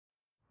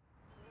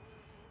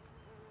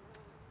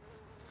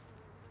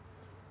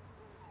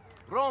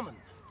Roman!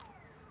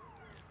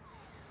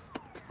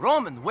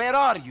 Roman, where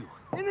are you?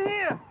 In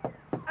here!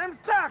 I'm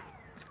stuck!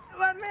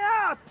 Let me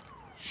out!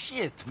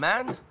 Shit,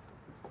 man!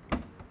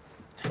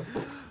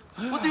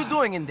 What are you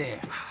doing in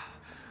there?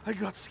 I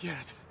got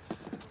scared.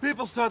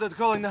 People started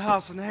calling the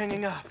house and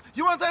hanging up.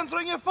 You weren't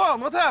answering your phone.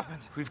 What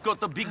happened? We've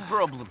got a big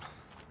problem.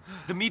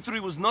 Dmitri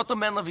was not a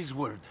man of his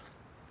word.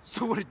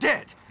 So we're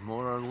dead?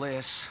 More or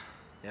less.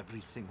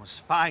 Everything was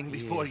fine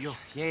before Yes,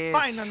 you. yes.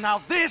 Fine, and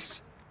now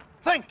this?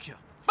 Thank you.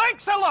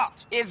 Thanks a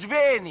lot! It's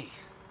Veni!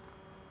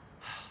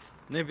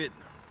 Nibit.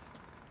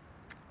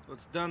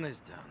 What's done is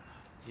done.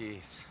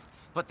 Yes,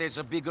 but there's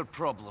a bigger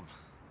problem.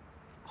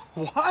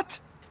 What?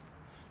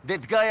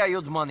 That guy I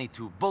owed money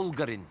to,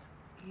 Bulgarin.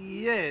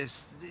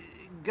 Yes, the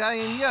guy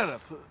in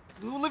Europe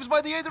who lives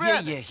by the Yeah,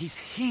 Adriatic. yeah, he's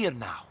here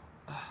now.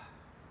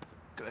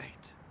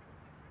 Great.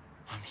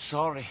 I'm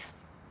sorry.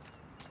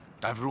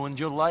 I've ruined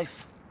your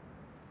life.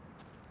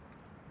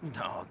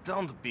 No,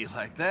 don't be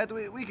like that.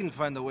 We can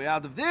find a way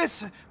out of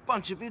this.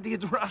 Bunch of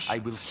idiot Russians. I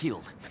will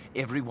kill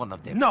every one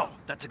of them. No,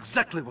 that's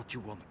exactly what you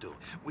won't do.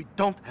 We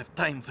don't have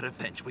time for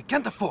revenge. We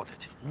can't afford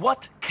it.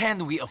 What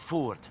can we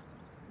afford?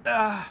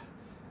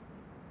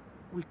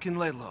 We can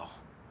lay low.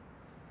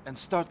 And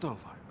start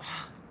over.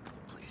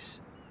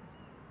 Please.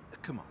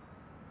 Come on.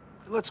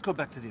 Let's go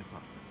back to the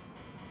apartment.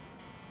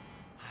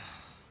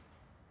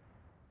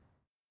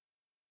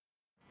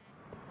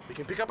 We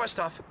can pick up our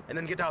stuff and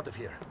then get out of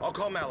here. I'll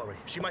call Mallory.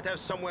 She might have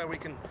somewhere we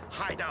can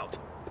hide out.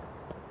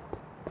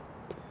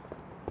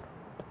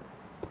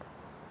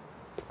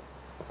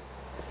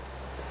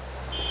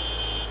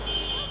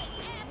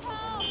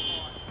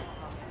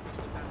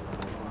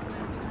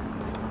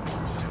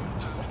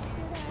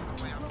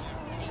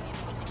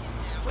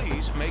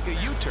 Please make a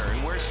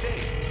U-turn where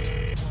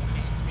safe.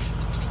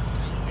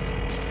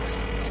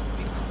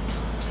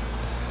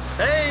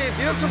 Hey,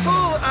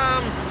 beautiful.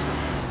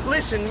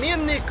 Listen, me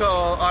and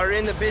Nico are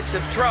in a bit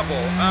of trouble.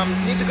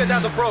 Need to get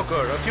out of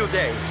broker a few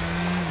days.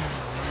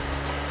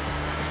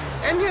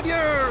 Any of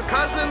your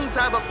cousins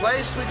have a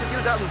place we could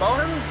use out in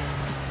Bohan?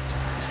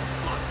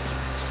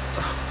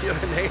 Oh, you're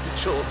an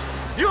angel.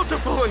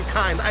 Beautiful and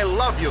kind. I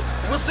love you.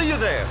 We'll see you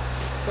there.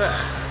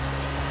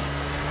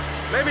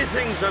 Maybe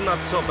things are not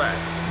so bad.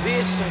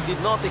 This I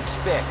did not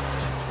expect.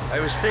 I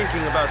was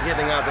thinking about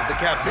getting out of the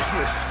cab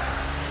business.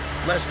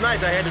 Last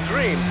night I had a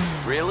dream.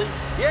 Really?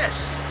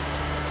 Yes.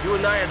 You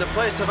and I had a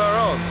place of our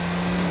own.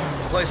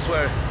 A place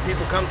where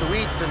people come to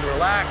eat and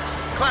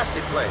relax.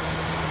 Classy place.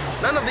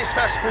 None of this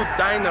fast food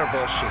diner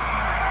bullshit.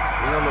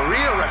 We own a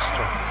real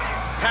restaurant.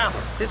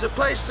 Tavern. It's a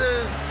place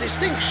of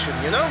distinction,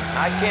 you know?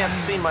 I can't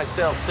see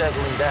myself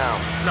settling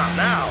down. Not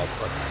now,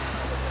 but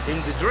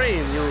in the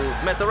dream you've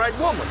met the right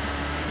woman.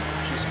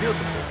 She's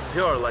beautiful,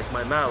 pure like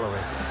my Mallory.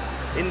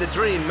 In the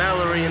dream,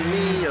 Mallory and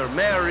me are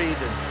married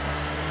and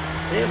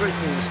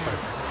everything is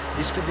perfect.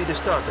 This could be the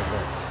start of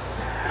that.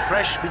 A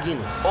fresh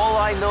beginning. All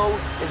I know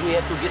is we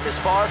have to get as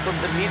far from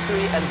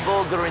Dmitri and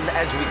Bulgarin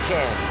as we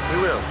can.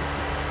 We will.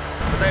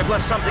 But I have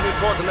left something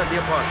important at the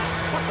apartment.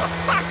 What the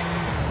fuck?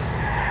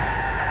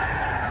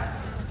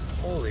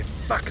 Holy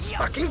fuck, it's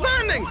fucking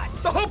burning!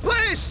 The whole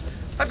place!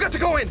 I've got to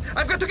go in!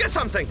 I've got to get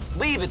something!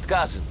 Leave it,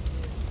 cousin.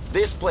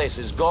 This place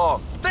is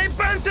gone. They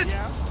burnt it!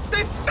 Yeah.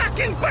 They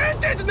fucking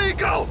burnt it,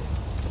 Nico!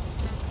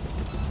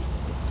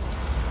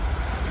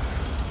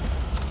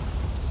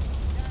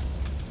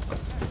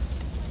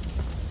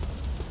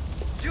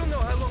 Do you know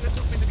how long it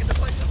took me to get a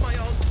place of my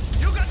own?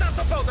 You got out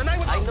the boat and I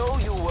was... I know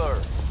you were.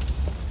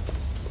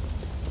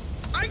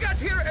 I got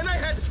here and I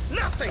had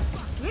nothing!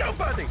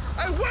 Nobody!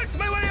 I worked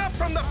my way up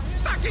from the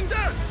fucking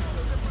dirt!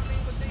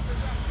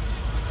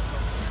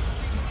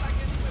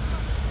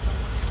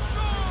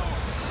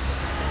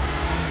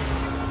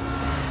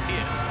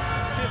 In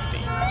 50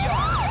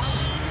 yards,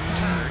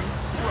 turn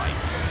right.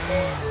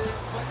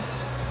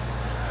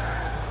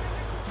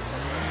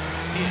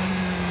 In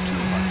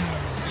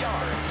 200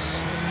 yards,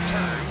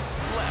 turn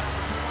left.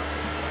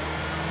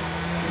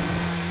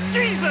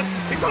 Jesus!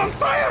 It's on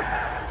fire!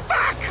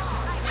 Fuck!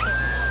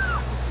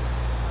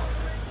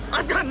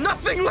 I've got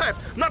nothing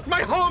left! Not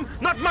my home,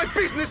 not my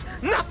business,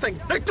 nothing!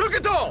 They took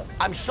it all!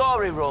 I'm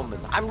sorry, Roman.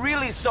 I'm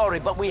really sorry,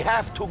 but we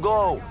have to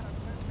go.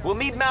 We'll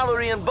meet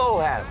Mallory and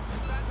Bohan.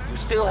 You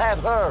still have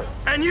her.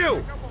 And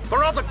you!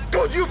 For all the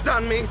good you've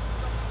done me!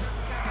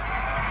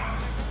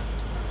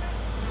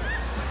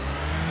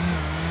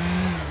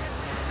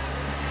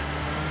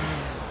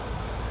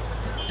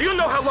 Do you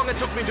know how long it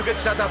took me to get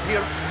set up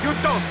here? You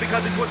don't,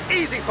 because it was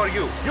easy for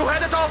you. You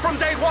had it all from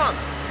day one.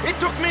 It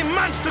took me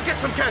months to get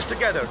some cash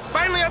together.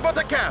 Finally, I bought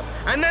a cab,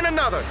 and then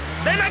another.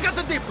 Then I got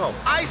the depot.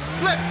 I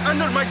slept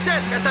under my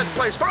desk at that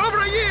place for over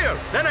a year.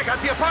 Then I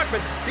got the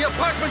apartment. The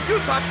apartment you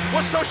thought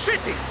was so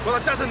shitty. Well,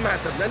 it doesn't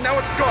matter. And now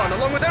it's gone,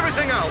 along with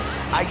everything else.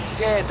 I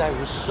said I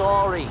was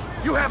sorry.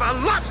 You have a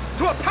lot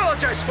to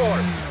apologize for.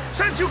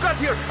 Since you got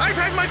here, I've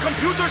had my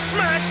computer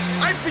smashed.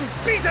 I've been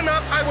beaten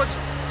up. I was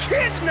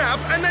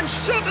kidnapped and then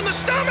shot in the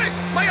stomach!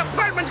 My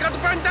apartment got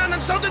burned down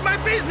and so did my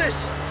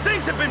business!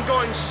 Things have been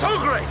going so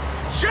great!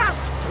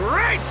 Just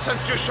great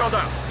since you showed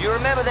up! You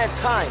remember that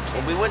time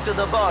when we went to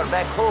the bar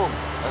back home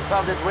and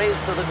found it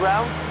razed to the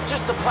ground?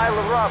 Just a pile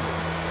of rubble.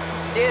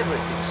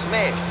 Everything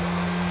smashed.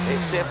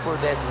 Except for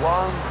that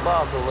one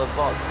bottle of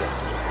vodka.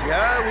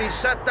 Yeah, we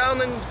sat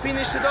down and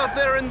finished it off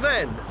there and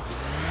then.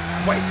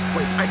 Wait,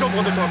 I don't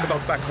want to talk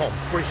about back home.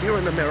 We're here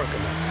in America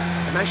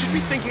now. And I should be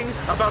thinking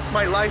about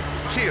my life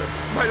here.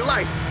 My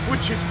life,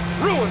 which is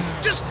ruined.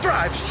 Just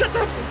drive, shut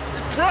up,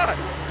 drive.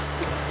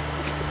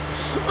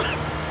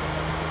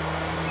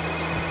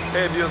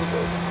 Hey,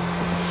 beautiful.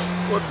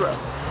 What's up?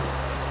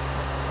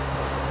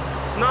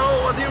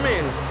 No, what do you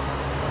mean?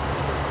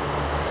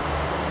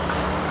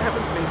 I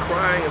haven't been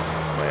crying, it's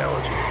my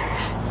allergies.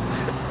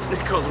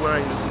 Nico's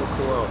wearing this new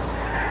cologne.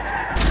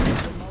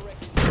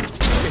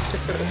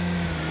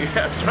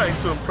 Yeah, trying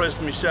to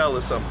impress Michelle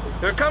or something.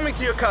 You're coming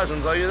to your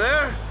cousins, are you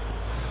there?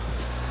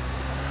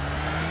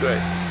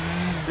 Great.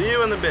 See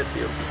you in a bit,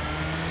 beautiful.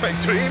 My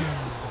dream?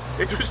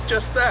 It was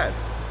just that.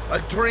 A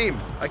dream.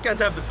 I can't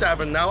have the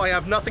tavern now. I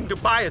have nothing to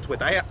buy it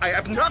with. I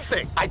have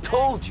nothing. I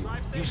told you,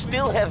 you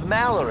still have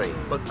Mallory.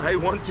 But I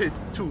wanted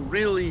to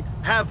really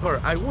have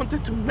her. I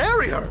wanted to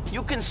marry her.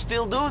 You can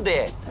still do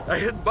that. I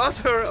had bought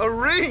her a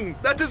ring.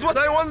 That is what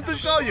I wanted to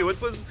show you.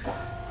 It was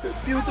a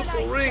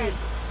beautiful ring.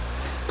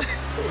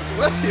 It was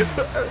what you...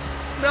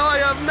 Now I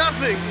have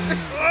nothing.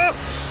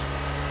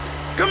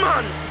 Come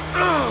on.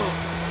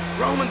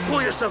 Roman,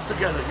 pull yourself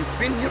together. You've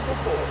been here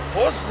before.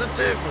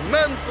 Positive,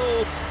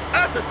 mental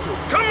attitude.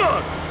 Come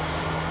on.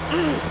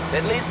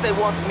 At least they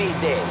want me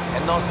dead,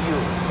 and not you.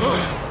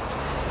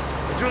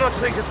 I do not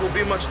think it will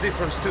be much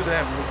difference to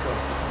them, Nico.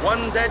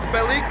 One dead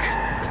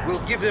Bellic will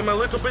give them a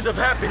little bit of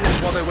happiness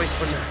while they wait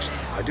for next.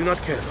 I do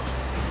not care,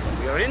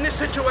 though. We are in this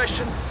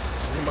situation.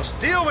 We must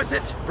deal with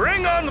it.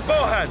 Bring on the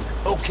Bohan!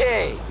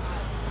 Okay.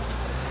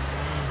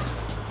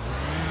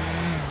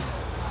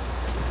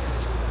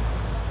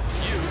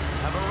 You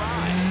have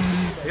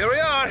arrived. Here we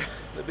are,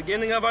 the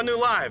beginning of our new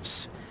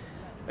lives.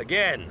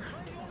 Again.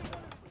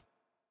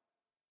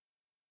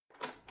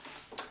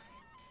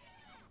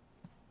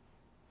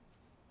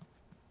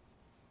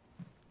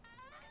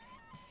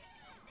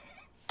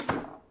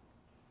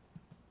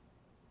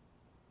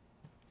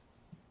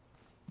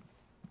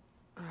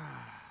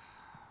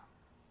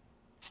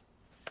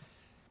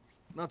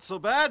 Not so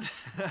bad.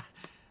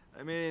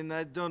 I mean,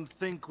 I don't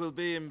think we'll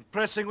be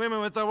impressing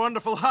women with our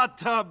wonderful hot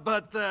tub,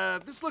 but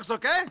this looks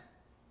okay.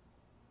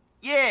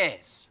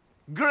 Yes.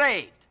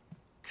 Great.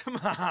 Come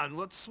on,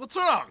 what's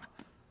wrong?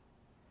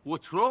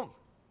 What's wrong?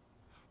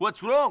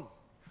 What's wrong?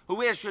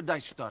 Where should I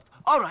start?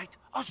 All right,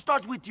 I'll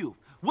start with you.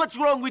 What's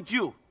wrong with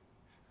you?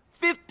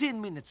 15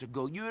 minutes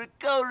ago, you were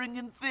cowering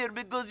in fear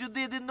because you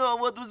didn't know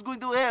what was going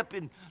to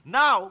happen.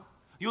 Now,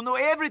 you know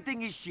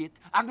everything is shit,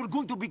 and we're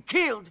going to be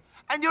killed,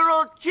 and you're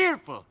all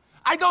cheerful.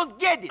 I don't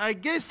get it. I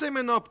guess I'm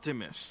an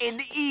optimist.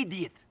 An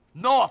idiot,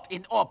 not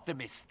an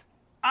optimist.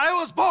 I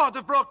was bored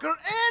of Broker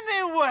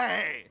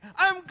anyway!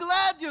 I'm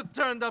glad you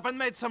turned up and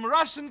made some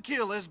Russian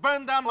killers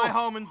burn down my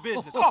home and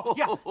business. Oh,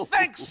 yeah,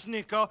 thanks,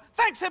 Nico.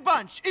 Thanks a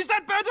bunch. Is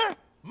that better?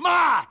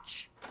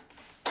 March!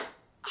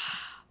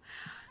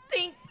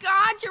 Thank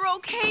God you're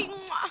okay.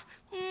 Mwah,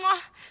 mwah.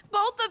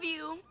 Both of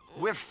you.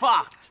 We're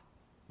fucked.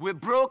 We're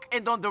broke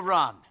and on the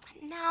run.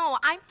 No,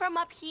 I'm from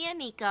up here,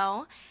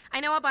 Nico. I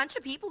know a bunch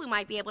of people who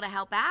might be able to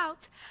help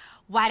out.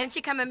 Why don't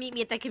you come and meet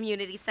me at the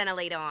community center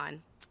later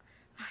on?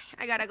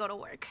 I gotta go to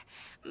work.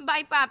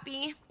 Bye,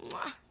 Papi.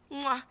 Mwah,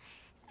 mwah.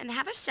 And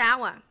have a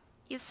shower.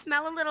 You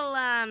smell a little,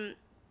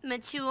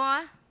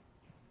 mature.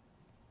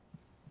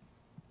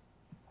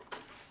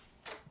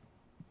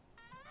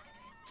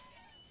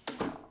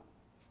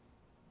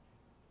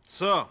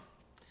 So,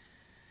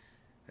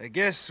 I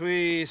guess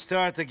we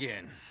start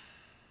again.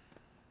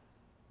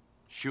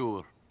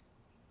 Sure.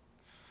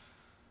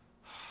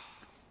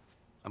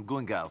 I'm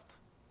going out.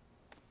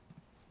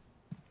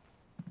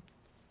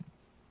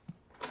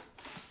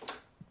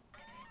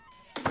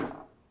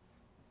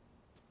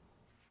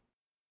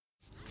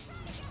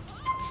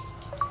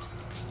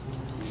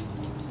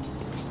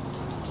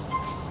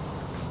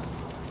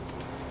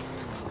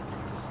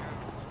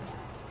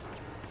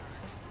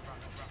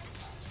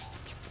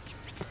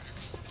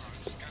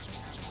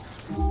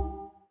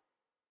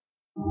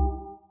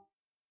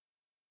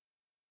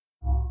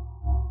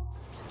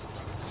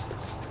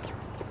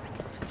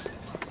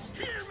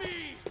 Hear me!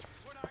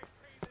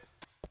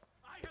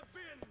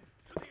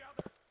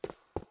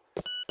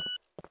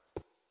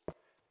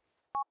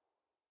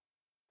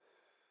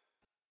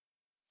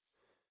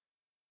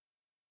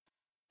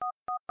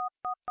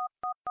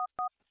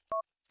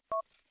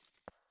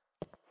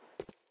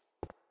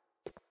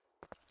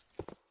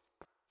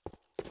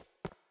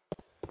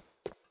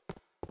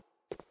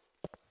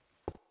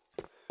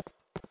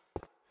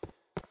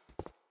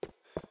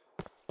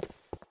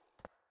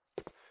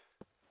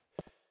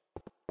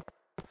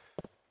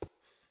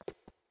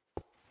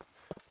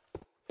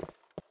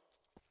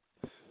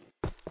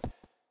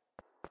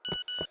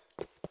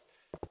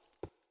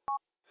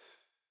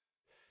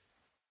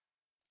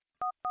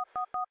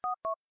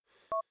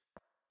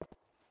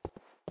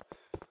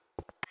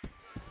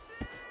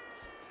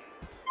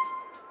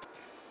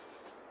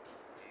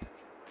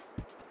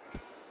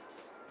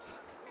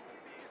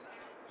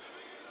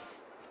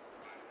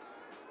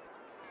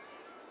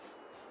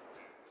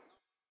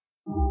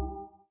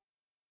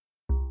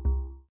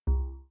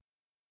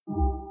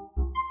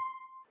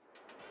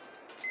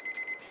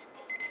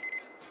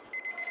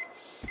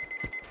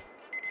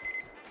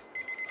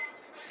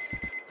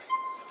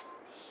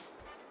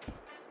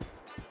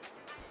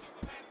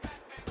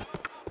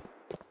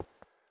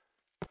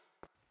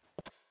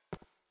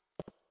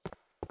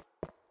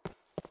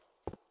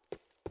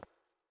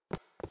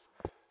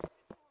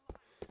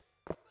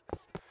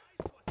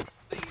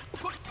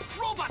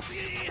 robots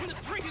in the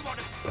drinking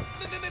water.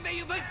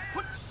 They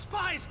put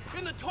spies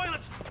in the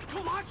toilets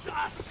to watch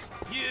us.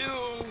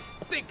 You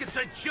think it's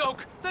a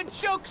joke? The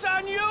joke's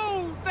on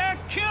you! They're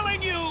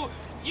killing you!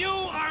 You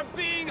are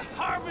being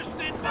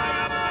harvested by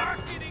a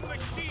marketing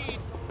machine!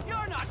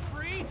 You're not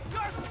free!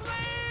 You're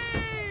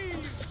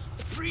slaves!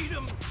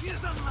 Freedom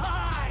is a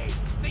lie!